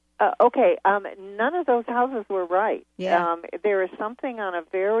 Dinesha. Okay, none of those houses were right. Yeah. There is something on a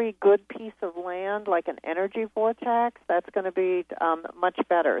very good piece of land, like an energy vortex, that's going to be much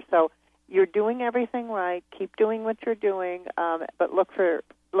better. So you're doing everything right. Keep doing what you're doing, but look for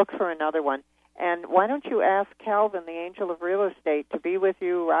another one. And why don't you ask Calvin, the angel of real estate, to be with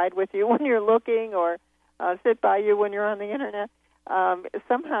you, ride with you when you're looking, or sit by you when you're on the internet?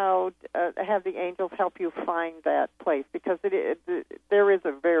 Somehow have the angels help you find that place, because there is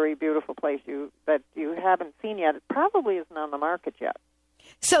a very beautiful place that you haven't seen yet. It probably isn't on the market yet.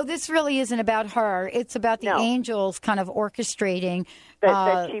 So this really isn't about her. It's about the angels kind of orchestrating.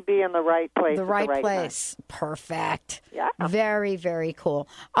 That she be in the right place. The right place. Time. Perfect. Yeah. Very, very cool.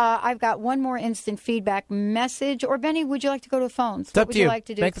 I've got one more instant feedback message. Or Benny, would you like to go to phones? It's up to you. Like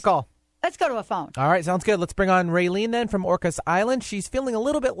to do? Make the call. Let's go to a phone. All right, sounds good. Let's bring on Raylene then from Orcas Island. She's feeling a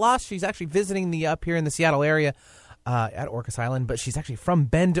little bit lost. She's actually visiting up here in the Seattle area. at Orcas Island, but she's actually from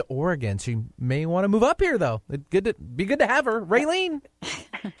Bend, Oregon. She may want to move up here, though. It'd be good to have her. Raylene.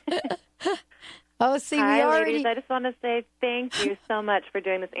 Oh, see, Hi, we already... ladies. I just want to say thank you so much for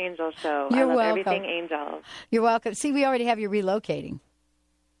doing this angel show. You're I love welcome. everything angels. You're welcome. See, we already have you relocating.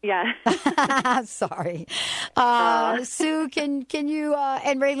 Yeah. Sorry. Sue, can you,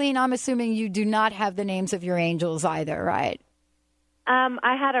 and Raylene, I'm assuming you do not have the names of your angels either, right?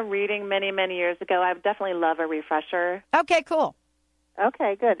 I had a reading many, many years ago. I would definitely love a refresher. Okay, cool.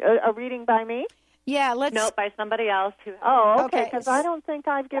 Okay, good. A reading by me? Yeah, let's... Nope, by somebody else. Oh, okay, because I don't think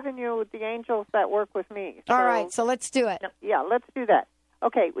I've given you the angels that work with me. All right, so let's do it. Yeah, let's do that.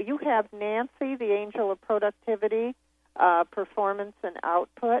 Okay, well, you have Nancy, the angel of productivity, performance and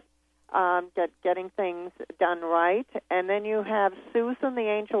output, getting things done right. And then you have Susan, the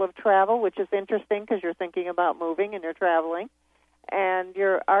angel of travel, which is interesting because you're thinking about moving and you're traveling. And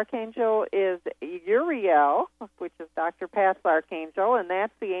your archangel is Uriel, which is Dr. Pat's archangel, and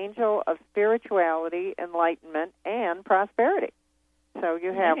that's the angel of spirituality, enlightenment, and prosperity. So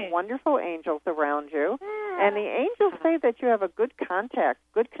you have wonderful angels around you. And the angels say that you have a good contact,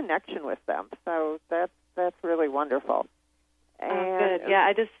 good connection with them. So that's really wonderful. Good.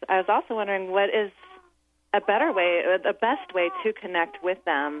 Yeah, I was also wondering what is a better way, the best way to connect with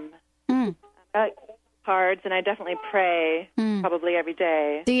them. Cards, and I definitely pray probably every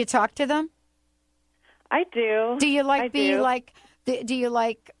day. Do you talk to them? I do. Do you do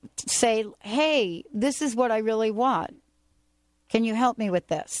you say, hey, this is what I really want? Can you help me with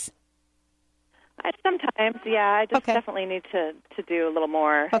this? Sometimes, yeah. I just definitely need to do a little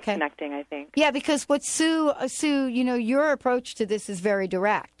more connecting, I think. Yeah, because what Sue, your approach to this is very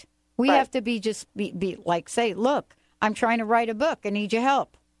direct. We have to be like, say, look, I'm trying to write a book. I need your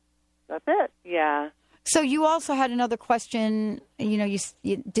help. That's it. Yeah. So you also had another question.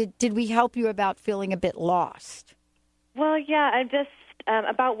 Did we help you about feeling a bit lost? Well, yeah, I just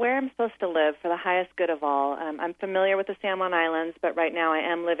about where I'm supposed to live for the highest good of all. I'm familiar with the San Juan Islands, but right now I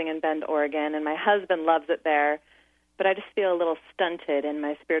am living in Bend, Oregon, and my husband loves it there. But I just feel a little stunted in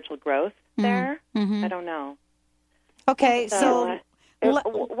my spiritual growth there. I don't know. Okay, so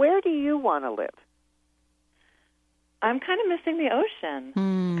where do you want to live? I'm kind of missing the ocean.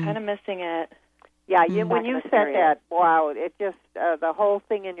 Kind of missing it. Yeah, when you said that, wow, it just, the whole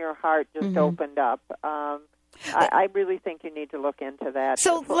thing in your heart just opened up. I really think you need to look into that.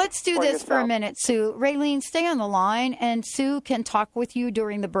 So let's do this for a minute, Sue. Raylene, stay on the line, and Sue can talk with you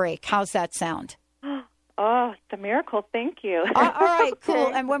during the break. How's that sound? Oh, it's a miracle. Thank you. All right,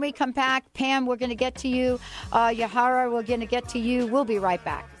 cool. And when we come back, Pam, we're going to get to you. Yahara, we're going to get to you. We'll be right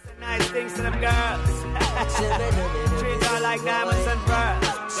back. Nice things to them girls. Treat her like diamonds and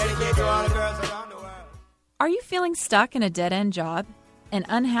pearls. Dedicate to all the girls around the world. Are you feeling stuck in a dead-end job, an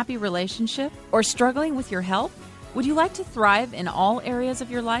unhappy relationship, or struggling with your health? Would you like to thrive in all areas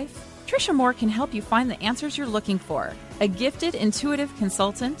of your life? Tricia Moore can help you find the answers you're looking for. A gifted, intuitive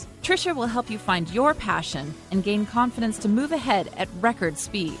consultant, Tricia will help you find your passion and gain confidence to move ahead at record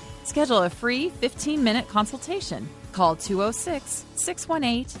speed. Schedule a free 15-minute consultation. Call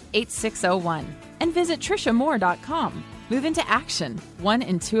 206-618-8601 and visit TriciaMoore.com. Move into action, one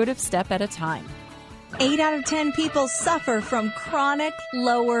intuitive step at a time. 8 out of 10 people suffer from chronic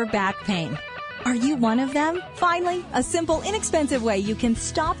lower back pain. Are you one of them? Finally, a simple, inexpensive way you can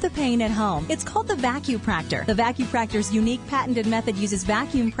stop the pain at home. It's called the Vacupractor. The Vacupractor's unique patented method uses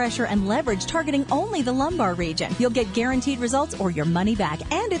vacuum pressure and leverage targeting only the lumbar region. You'll get guaranteed results or your money back,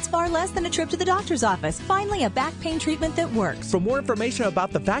 and it's far less than a trip to the doctor's office. Finally, a back pain treatment that works. For more information about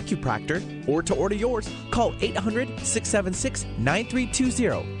the Vacupractor or to order yours, call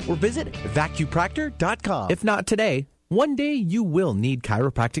 800-676-9320 or visit vacupractor.com. If not today, one day you will need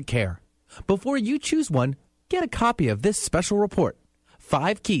chiropractic care. Before you choose one, get a copy of this special report.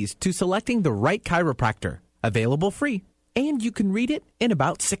 5 keys to selecting the right chiropractor. Available free, and you can read it in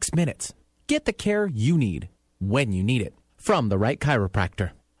about 6 minutes. Get the care you need, when you need it, from the right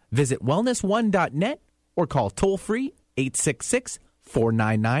chiropractor. Visit wellness1.net or call toll-free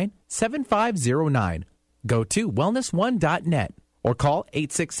 866-499-7509. Go to wellness1.net or call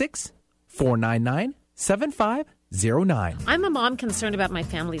 866-499-7509. I'm a mom concerned about my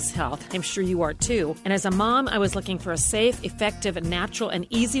family's health. I'm sure you are too. And as a mom, I was looking for a safe, effective, natural, and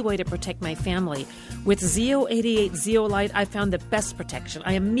easy way to protect my family. With ZO88 Zeolite, I found the best protection.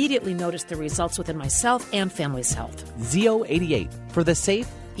 I immediately noticed the results within myself and family's health. ZO88 for the safe,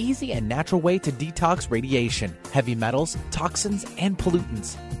 easy, and natural way to detox radiation, heavy metals, toxins, and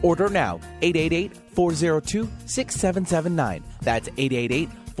pollutants. Order now, 888-402-6779. That's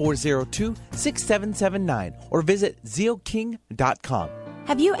 888-402-6779 or visit zeoking.com.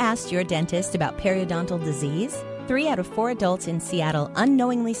 Have you asked your dentist about periodontal disease? 3 out of 4 adults in Seattle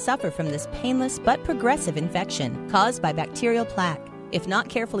unknowingly suffer from this painless but progressive infection caused by bacterial plaque. If not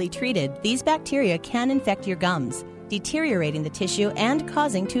carefully treated, these bacteria can infect your gums, deteriorating the tissue and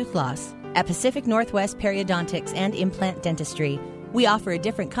causing tooth loss. At Pacific Northwest Periodontics and Implant Dentistry, we offer a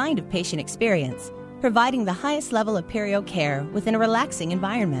different kind of patient experience, providing the highest level of perio care within a relaxing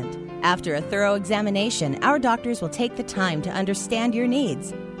environment. After a thorough examination, our doctors will take the time to understand your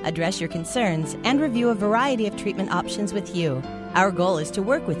needs, address your concerns, and review a variety of treatment options with you. Our goal is to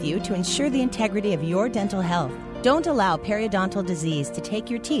work with you to ensure the integrity of your dental health. Don't allow periodontal disease to take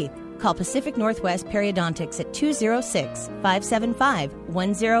your teeth. Call Pacific Northwest Periodontics at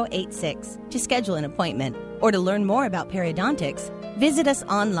 206-575-1086 to schedule an appointment. Or to learn more about periodontics, visit us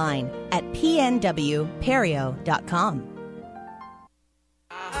online at pnwperio.com.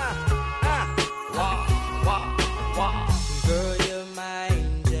 Girl, you're my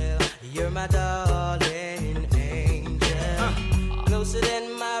angel. You're my darling angel. Closer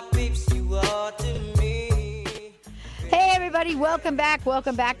than my peeps, you are to me. Hey, everybody. Welcome back.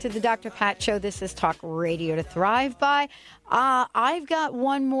 Welcome back to the Dr. Pat Show. This is Talk Radio to Thrive By. I've got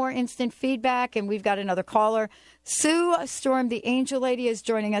one more instant feedback, and we've got another caller. Sue Storm, the Angel Lady, is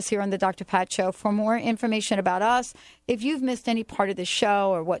joining us here on the Dr. Pat Show. For more information about us, if you've missed any part of the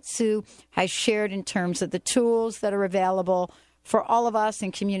show or what Sue has shared in terms of the tools that are available for all of us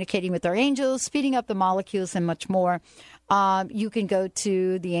in communicating with our angels, speeding up the molecules, and much more, you can go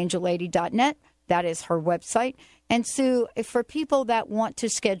to theangellady.net. That is her website. And Sue, for people that want to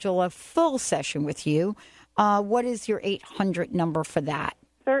schedule a full session with you, what is your 800 number for that?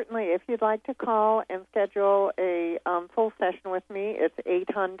 Certainly. If you'd like to call and schedule a full session with me, it's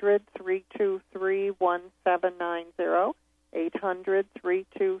 800-323-1790,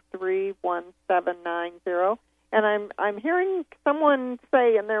 800-323-1790. And I'm hearing someone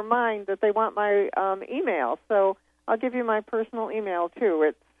say in their mind that they want my email, so I'll give you my personal email, too.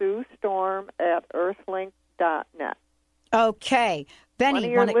 It's suestorm@earthlink.net. Okay. Benny, one of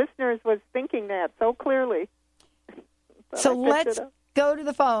your listeners was thinking that so clearly. So let's go to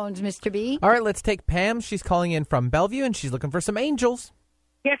the phones, Mr. B. All right, let's take Pam. She's calling in from Bellevue, and she's looking for some angels.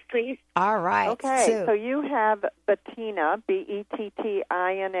 Yes, please. All right. Okay, so you have Bettina,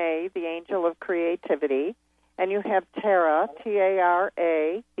 Bettina, the angel of creativity, and you have Tara, Tara,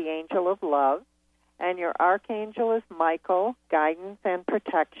 the angel of love, and your archangel is Michael, guidance and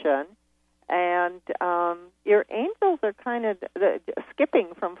protection. And your angels are kind of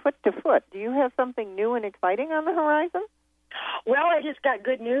skipping from foot to foot. Do you have something new and exciting on the horizon? Well, I just got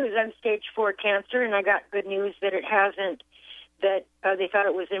good news. I'm stage 4 cancer, and I got good news that it hasn't, that they thought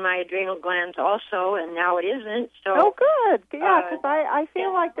it was in my adrenal glands also, and now it isn't. So, oh, good. Yeah, because I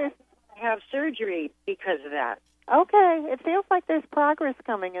feel like there's... I have surgery because of that. Okay. It feels like there's progress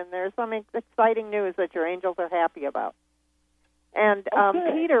coming, and there's some exciting news that your angels are happy about. And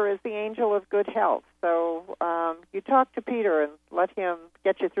Peter is the angel of good health. So you talk to Peter and let him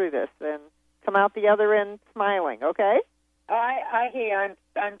get you through this and come out the other end smiling, okay? I'm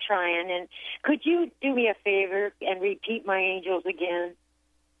trying. And could you do me a favor and repeat my angels again?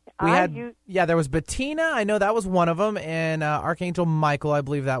 There was Bettina. I know that was one of them. And Archangel Michael, I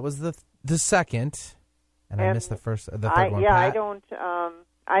believe that was the second. And I missed the third one. Yeah, Pat?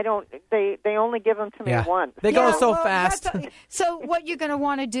 I don't. They only give them to me once. They go so fast. So what you're going to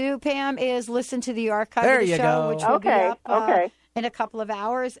want to do, Pam, is listen to the archive there of the you show, go. which will be up in a couple of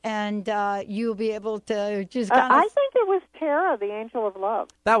hours, and you'll be able to just kind of... I think it was Tara, the angel of love.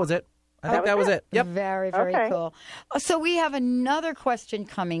 That was it. I think that was it. Yep. Very, very cool. So we have another question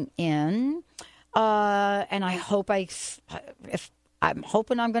coming in, and I hope I'm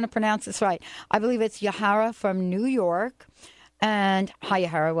hoping I'm going to pronounce this right. I believe it's Yahara from New York. And hi,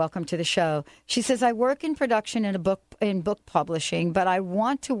 Yahara, welcome to the show. She says, I work in production in book publishing, but I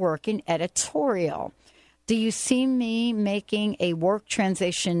want to work in editorial. Do you see me making a work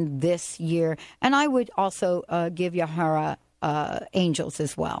transition this year? And I would also give Yahara angels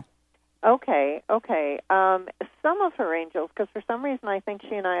as well. Okay. Some of her angels, because for some reason I think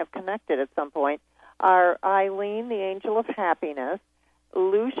she and I have connected at some point, are Eileen, the angel of happiness,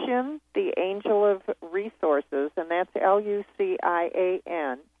 Lucian, the angel of resources, and that's Lucian,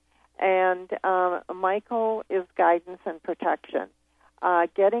 and Michael is guidance and protection.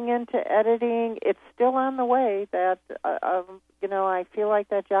 Getting into editing, it's still on the way. That I feel like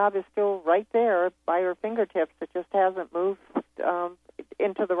that job is still right there by her fingertips. It just hasn't moved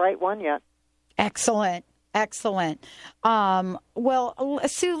into the right one yet. Excellent. Well,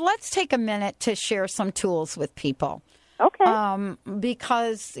 Sue, let's take a minute to share some tools with people. Okay.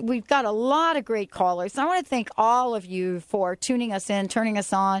 Because we've got a lot of great callers. I want to thank all of you for tuning us in, turning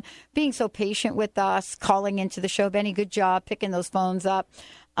us on, being so patient with us, calling into the show. Benny, good job picking those phones up.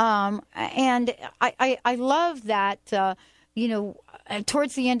 And I love that,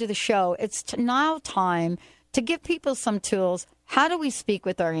 towards the end of the show, it's now time to give people some tools. How do we speak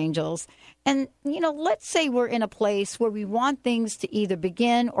with our angels? And, let's say we're in a place where we want things to either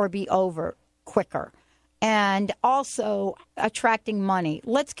begin or be over quicker. And also attracting money.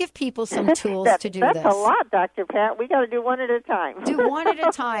 Let's give people some tools to do this. That's a lot, Dr. Pat. We got to do one at a time. Do one at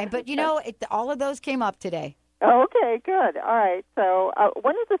a time. But, all of those came up today. Okay, good. All right. So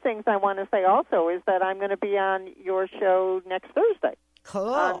one of the things I want to say also is that I'm going to be on your show next Thursday.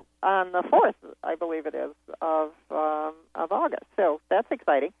 Cool. On the 4th, I believe it is, of August. So that's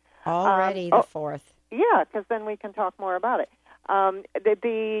exciting. Already the 4th. Yeah, because then we can talk more about it.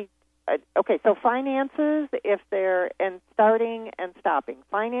 Okay, so finances, if they're starting and stopping.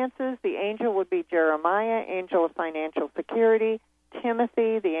 Finances, the angel would be Jeremiah, angel of financial security.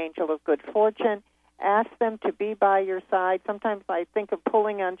 Timothy, the angel of good fortune. Ask them to be by your side. Sometimes I think of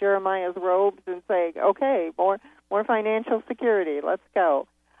pulling on Jeremiah's robes and saying, okay, more financial security, let's go.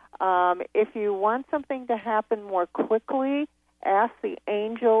 If you want something to happen more quickly, ask the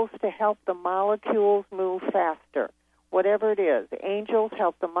angels to help the molecules move faster. Whatever it is, angels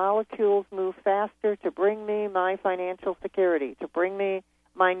help the molecules move faster to bring me my financial security, to bring me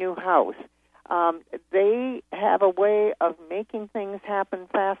my new house. They have a way of making things happen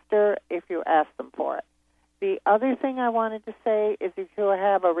faster if you ask them for it. The other thing I wanted to say is if you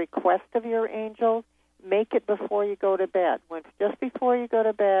have a request of your angels, make it before you go to bed. Just before you go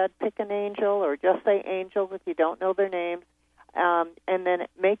to bed, pick an angel or just say angels if you don't know their names, and then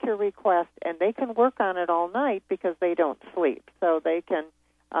make your request, and they can work on it all night because they don't sleep, so they can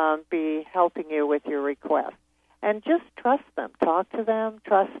be helping you with your request. And just trust them. Talk to them,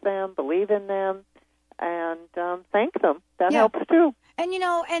 trust them, believe in them, and thank them. That helps too. And,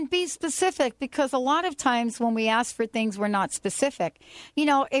 and be specific, because a lot of times when we ask for things, we're not specific.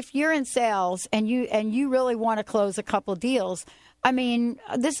 If you're in sales and you really want to close a couple deals, I mean,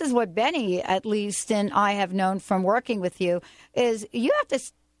 this is what Benny, at least, and I have known from working with you, is you have to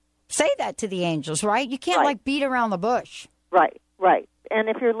say that to the angels, right? You can't, beat around the bush. Right. And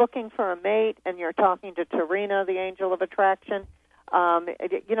if you're looking for a mate and you're talking to Tarina, the angel of attraction,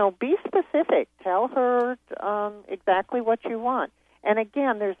 be specific. Tell her exactly what you want. And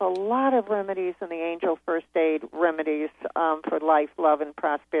again, there's a lot of remedies in the Angel First Aid Remedies for Life, Love, and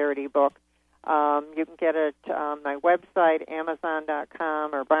Prosperity book. You can get it on my website,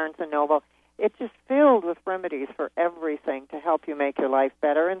 Amazon.com or Barnes & Noble. It's just filled with remedies for everything to help you make your life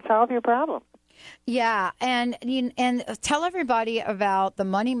better and solve your problems. Yeah, and tell everybody about the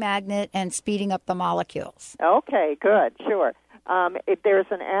money magnet and speeding up the molecules. Okay, good, sure. There's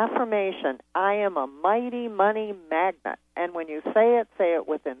an affirmation, I am a mighty money magnet. And when you say it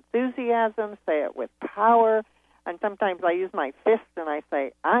with enthusiasm, say it with power. And sometimes I use my fist and I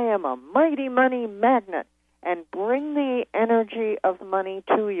say, I am a mighty money magnet. And bring the energy of money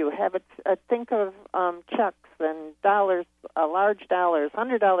to you. Have it. Think of checks and dollars, large dollars,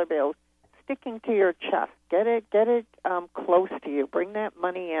 $100 bills, sticking to your chest. Get it close to you. Bring that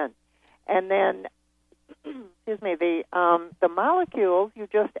money in. And then, the molecules, you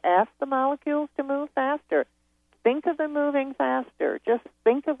just ask the molecules to move faster. Think of them moving faster. Just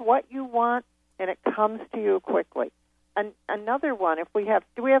think of what you want, and it comes to you quickly. Another one, do we have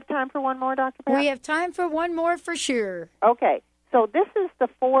time for one more, Dr. Pat? We have time for one more for sure. Okay, so this is the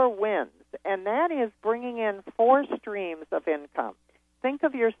 4 winds, and that is bringing in 4 streams of income. Think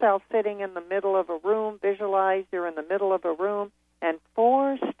of yourself sitting in the middle of a room. Visualize you're in the middle of a room, and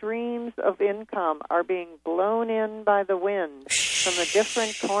 4 streams of income are being blown in by the wind from the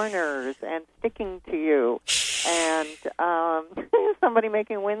different corners and sticking to you. And somebody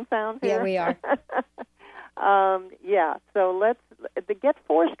making wind sounds here? Yeah, we are. So let's get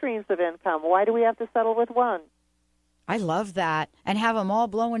 4 streams of income. Why do we have to settle with 1? I love that. And have them all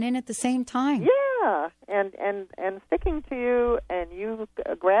blowing in at the same time. Yeah, and sticking to you and you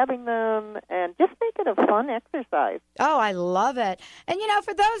grabbing them, and just make it a fun exercise. Oh, I love it. And,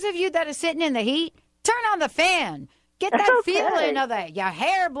 for those of you that are sitting in the heat, turn on the fan. Get that feeling of your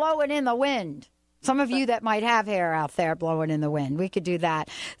hair blowing in the wind. Some of you that might have hair out there blowing in the wind, we could do that.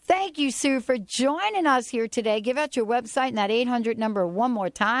 Thank you, Sue, for joining us here today. Give out your website and that 800 number one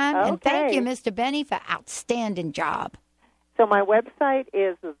more time. Okay. And thank you, Mr. Benny, for outstanding job. So my website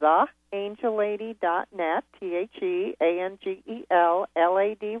is theangellady.net,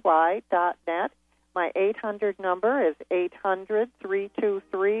 TheAngellady.net. My 800 number is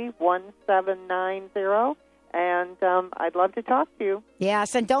 800-323-1790. and I'd love to talk to you.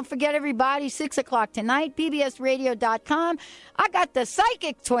 Yes, and don't forget, everybody, 6 o'clock tonight, bbsradio.com. I got the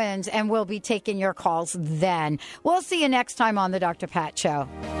Psychic Twins, and we'll be taking your calls then. We'll see you next time on the Dr. Pat Show.